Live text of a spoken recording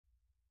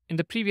In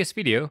the previous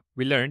video,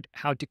 we learned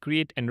how to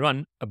create and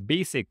run a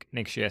basic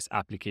Next.js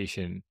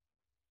application.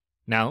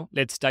 Now,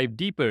 let's dive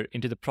deeper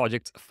into the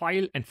project's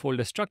file and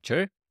folder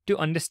structure to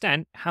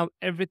understand how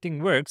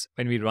everything works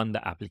when we run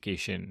the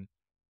application.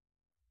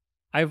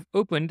 I've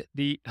opened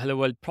the Hello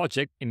World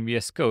project in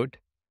VS Code,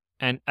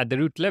 and at the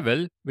root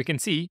level, we can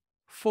see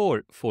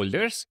 4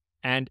 folders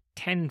and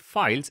 10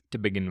 files to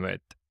begin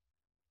with.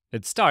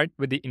 Let's start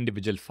with the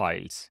individual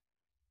files.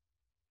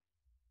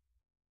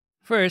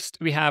 First,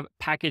 we have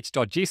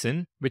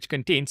package.json, which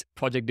contains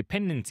project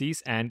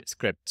dependencies and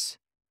scripts.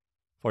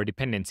 For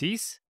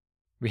dependencies,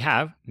 we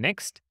have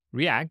Next,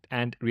 React,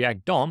 and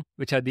React DOM,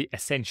 which are the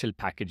essential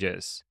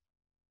packages.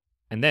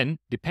 And then,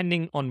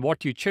 depending on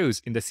what you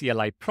chose in the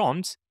CLI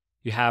prompts,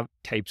 you have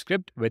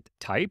TypeScript with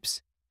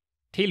types,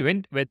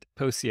 Tailwind with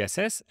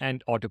PostCSS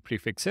and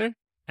AutoPrefixer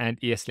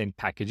and ESLint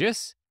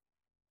packages.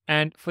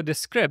 And for the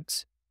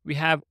scripts, we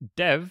have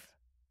dev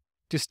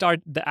to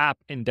start the app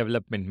in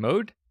development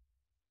mode,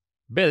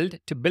 build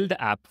to build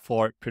the app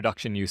for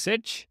production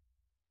usage,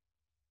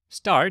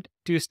 start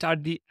to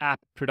start the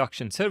app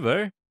production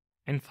server,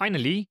 and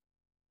finally,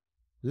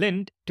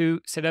 lint to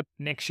set up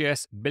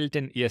Next.js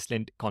built-in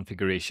ESLint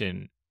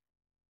configuration.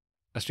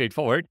 A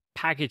straightforward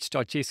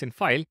package.json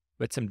file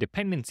with some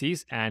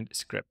dependencies and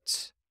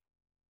scripts.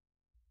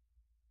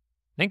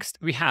 Next,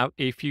 we have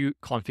a few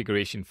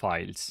configuration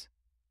files.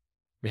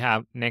 We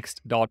have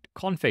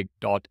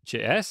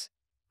next.config.js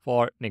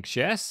for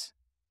Next.js,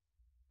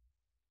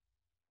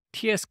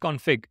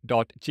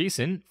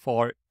 tsconfig.json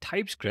for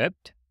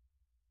TypeScript,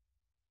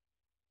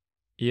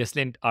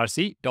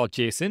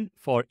 eslint.rc.json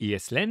for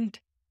ESLint,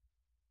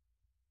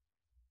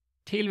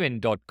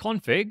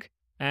 tailwind.config,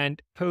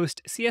 and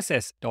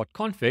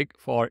postcss.config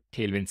for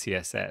Tailwind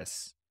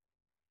CSS.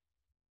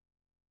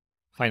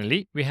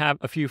 Finally, we have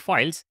a few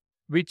files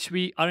which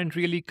we aren't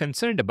really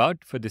concerned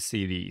about for this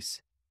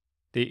series.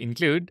 They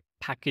include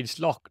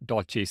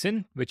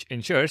packagelock.json, which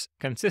ensures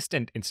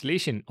consistent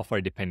installation of our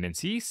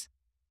dependencies,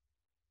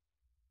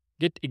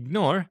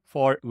 gitignore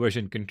for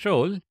version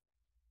control,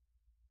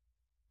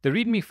 the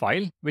README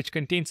file, which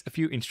contains a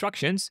few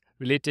instructions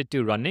related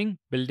to running,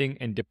 building,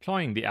 and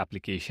deploying the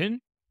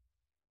application,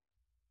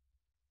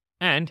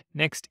 and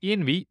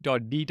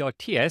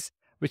nextenv.d.ts,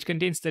 which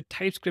contains the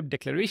TypeScript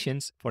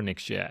declarations for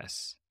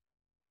Next.js.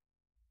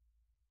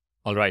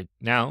 Alright,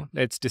 now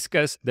let's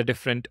discuss the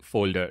different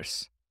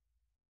folders.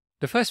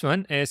 The first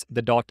one is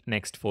the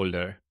 .next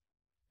folder.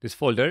 This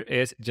folder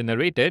is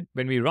generated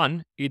when we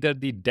run either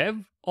the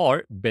dev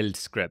or build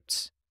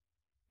scripts.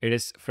 It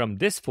is from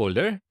this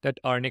folder that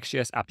our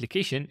Next.js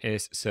application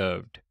is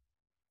served.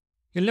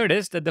 You'll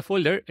notice that the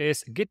folder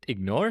is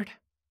gitignored,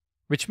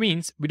 which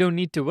means we don't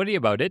need to worry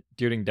about it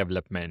during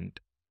development.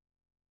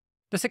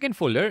 The second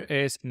folder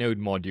is node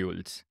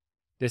modules.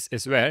 This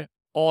is where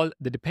all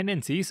the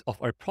dependencies of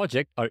our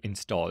project are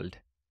installed.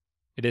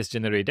 It is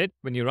generated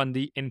when you run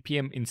the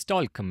npm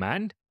install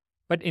command,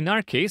 but in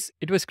our case,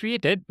 it was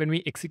created when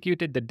we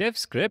executed the dev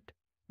script,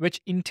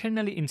 which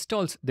internally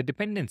installs the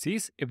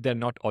dependencies if they're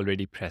not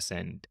already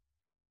present.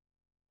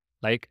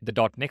 Like the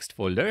 .next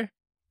folder,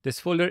 this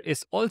folder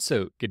is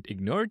also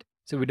gitignored,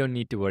 so we don't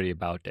need to worry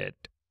about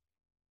it.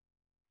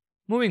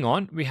 Moving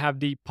on, we have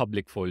the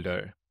public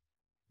folder.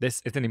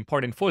 This is an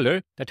important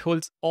folder that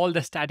holds all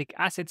the static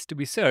assets to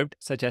be served,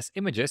 such as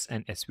images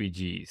and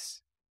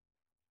SVGs.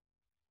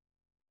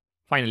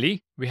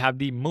 Finally, we have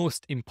the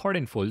most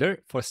important folder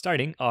for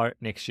starting our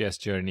Next.js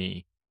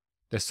journey,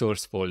 the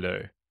source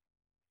folder.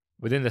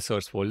 Within the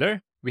source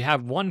folder, we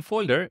have one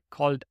folder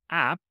called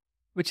app,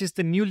 which is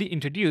the newly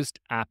introduced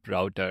app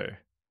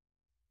router.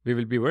 We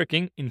will be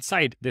working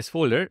inside this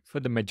folder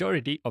for the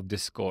majority of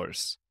this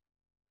course.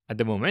 At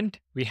the moment,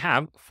 we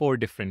have 4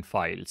 different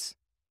files.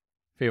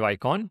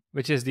 favicon,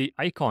 which is the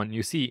icon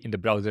you see in the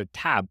browser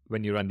tab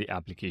when you run the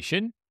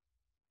application,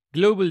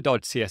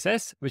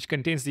 global.css, which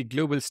contains the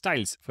global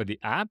styles for the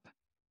app,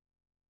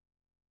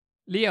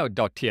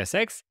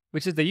 layout.tsx,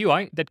 which is the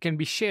UI that can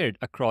be shared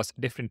across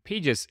different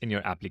pages in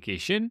your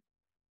application,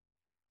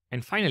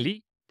 and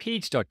finally,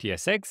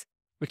 page.tsx,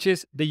 which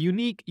is the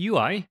unique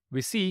UI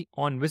we see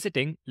on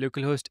visiting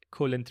localhost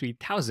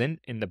 :3000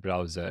 in the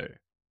browser.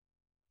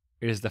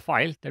 It is the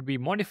file that we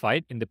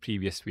modified in the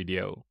previous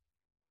video.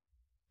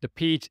 The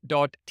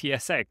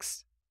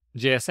page.tsx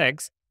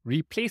JSX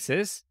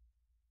replaces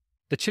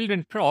the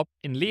children prop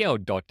in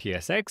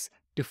layout.tsx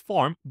to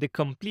form the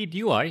complete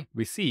UI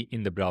we see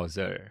in the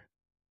browser.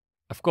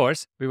 Of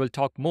course, we will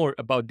talk more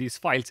about these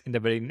files in the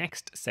very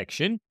next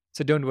section,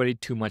 so don't worry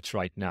too much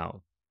right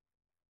now.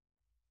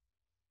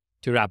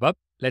 To wrap up,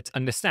 let's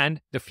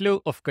understand the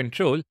flow of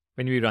control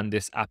when we run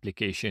this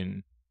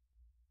application.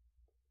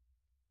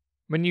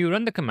 When you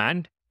run the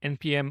command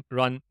npm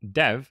run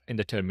dev in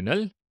the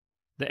terminal,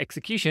 the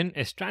execution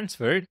is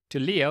transferred to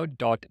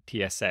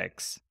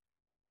layout.tsx.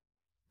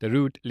 The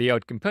root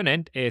layout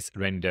component is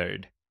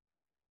rendered.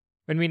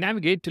 When we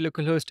navigate to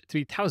localhost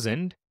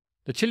 3000,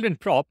 the children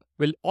prop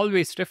will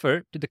always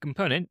refer to the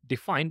component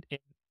defined in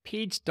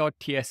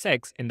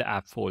page.tsx in the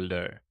app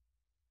folder.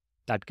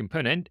 That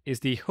component is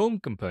the home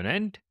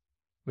component,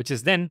 which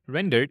is then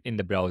rendered in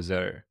the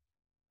browser.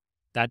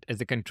 That is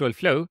the control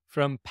flow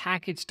from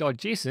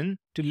package.json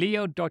to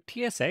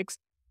layout.tsx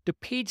to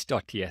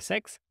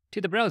page.tsx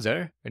to the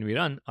browser when we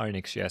run our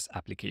Next.js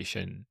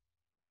application.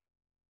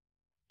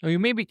 Now, you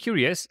may be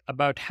curious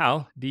about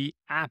how the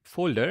app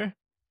folder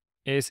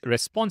is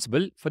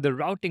responsible for the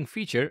routing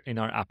feature in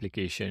our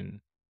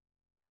application.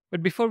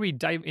 But before we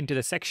dive into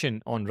the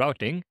section on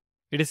routing,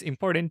 it is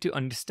important to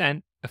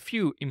understand a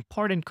few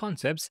important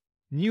concepts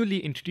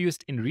newly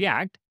introduced in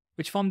React,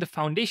 which form the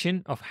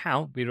foundation of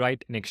how we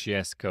write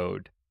Next.js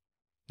code.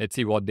 Let's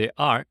see what they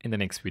are in the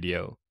next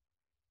video.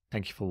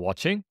 Thank you for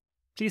watching.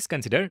 Please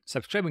consider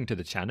subscribing to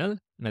the channel,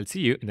 and I'll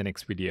see you in the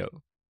next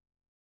video.